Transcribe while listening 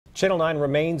Channel 9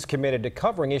 remains committed to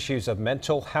covering issues of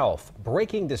mental health,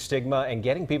 breaking the stigma and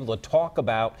getting people to talk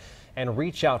about and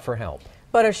reach out for help.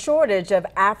 But a shortage of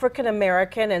African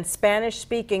American and Spanish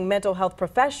speaking mental health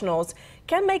professionals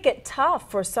can make it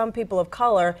tough for some people of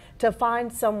color to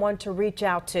find someone to reach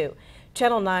out to.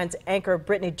 Channel 9's anchor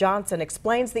Brittany Johnson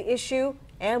explains the issue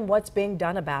and what's being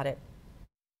done about it.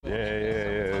 Yeah,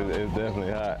 it's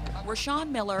definitely hot.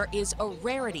 Rashawn Miller is a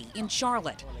rarity in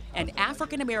Charlotte, an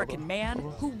African-American man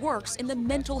who works in the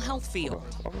mental health field.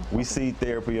 We see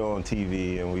therapy on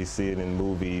TV and we see it in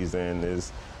movies, and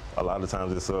a lot of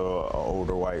times it's an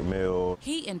older white male.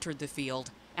 He entered the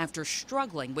field after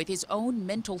struggling with his own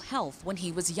mental health when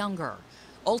he was younger,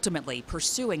 ultimately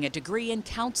pursuing a degree in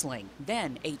counseling,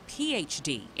 then a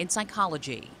PhD in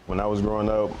psychology. When I was growing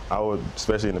up,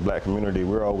 especially in the black community,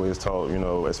 we're always taught,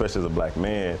 especially as a black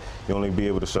man, you only be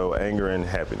able to show anger and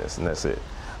happiness, and that's it.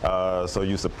 So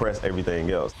you suppress everything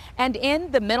else. And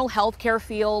in the mental health care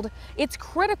field, it's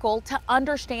critical to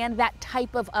understand that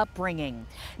type of upbringing.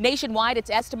 Nationwide,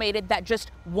 it's estimated that just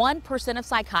 1% of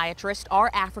psychiatrists are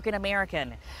African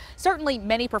American. Certainly,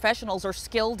 many professionals are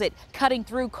skilled at cutting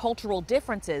through cultural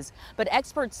differences, but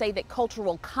experts say that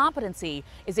cultural competency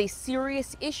is a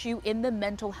serious issue in the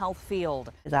mental health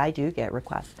field. I do get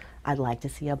requests. I'd like to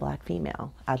see a black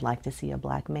female. I'd like to see a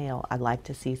black male. I'd like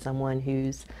to see someone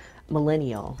who's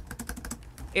millennial.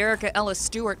 Erica Ellis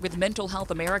Stewart with Mental Health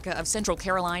America of Central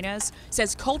Carolinas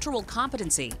says cultural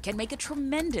competency can make a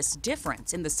tremendous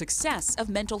difference in the success of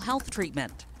mental health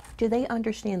treatment. Do they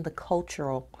understand the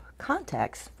cultural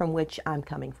context from which I'm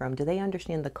coming from? Do they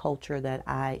understand the culture that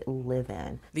I live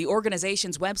in? The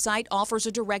organization's website offers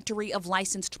a directory of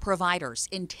licensed providers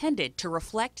intended to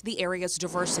reflect the area's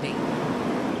diversity.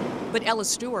 But Ellis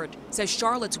Stewart says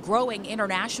Charlotte's growing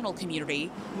international community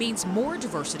means more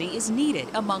diversity is needed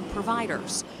among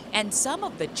providers. And some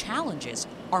of the challenges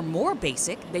are more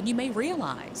basic than you may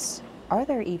realize. Are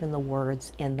there even the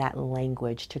words in that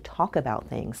language to talk about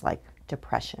things like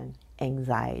depression,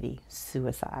 anxiety,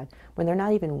 suicide? When there are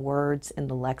not even words in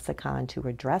the lexicon to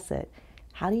address it,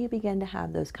 how do you begin to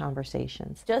have those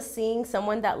conversations? Just seeing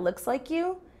someone that looks like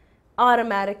you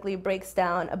automatically breaks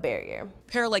down a barrier.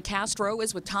 Perla Castro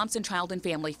is with Thompson Child and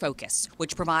Family Focus,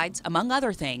 which provides, among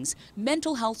other things,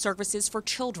 mental health services for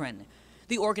children.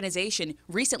 The organization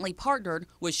recently partnered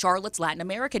with Charlotte's Latin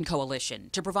American Coalition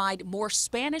to provide more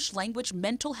Spanish language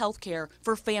mental health care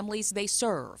for families they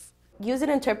serve. Using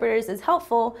interpreters is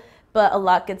helpful, but a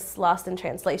lot gets lost in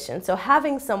translation. So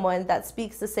having someone that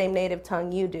speaks the same native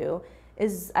tongue you do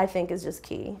I think is just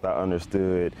key. I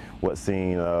understood what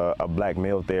seeing a black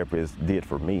male therapist did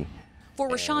for me. For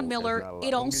Rashawn Miller,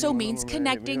 it also means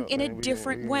connecting in a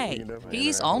different way.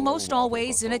 He's almost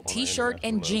always in a t-shirt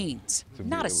and jeans,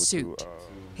 not a suit.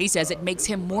 He says it makes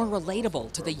him more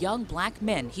relatable to the young black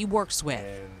men he works with.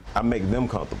 I make them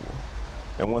comfortable.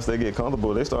 And once they get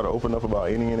comfortable, they start to open up about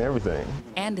any and everything.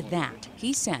 And that,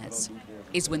 he says,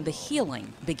 is when the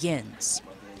healing begins.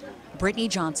 Brittany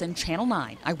Johnson, Channel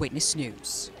 9 Eyewitness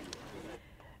News.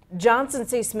 Johnson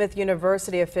C. Smith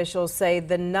University officials say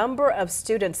the number of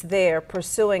students there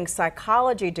pursuing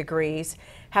psychology degrees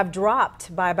have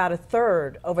dropped by about a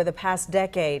third over the past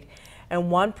decade.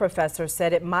 And one professor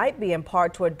said it might be in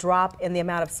part to a drop in the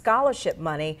amount of scholarship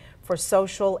money for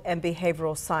social and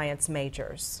behavioral science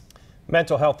majors.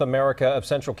 Mental Health America of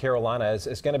Central Carolina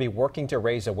is going to be working to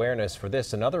raise awareness for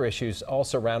this and other issues all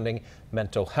surrounding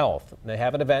mental health. They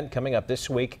have an event coming up this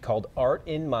week called Art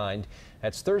in Mind.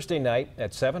 That's Thursday night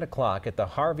at 7 o'clock at the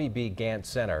Harvey B. Gant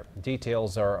Center.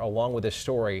 Details are along with this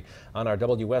story on our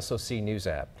WSOC News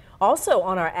app. Also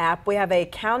on our app, we have a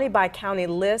county-by-county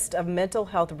list of mental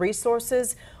health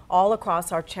resources all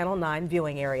across our Channel 9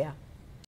 viewing area.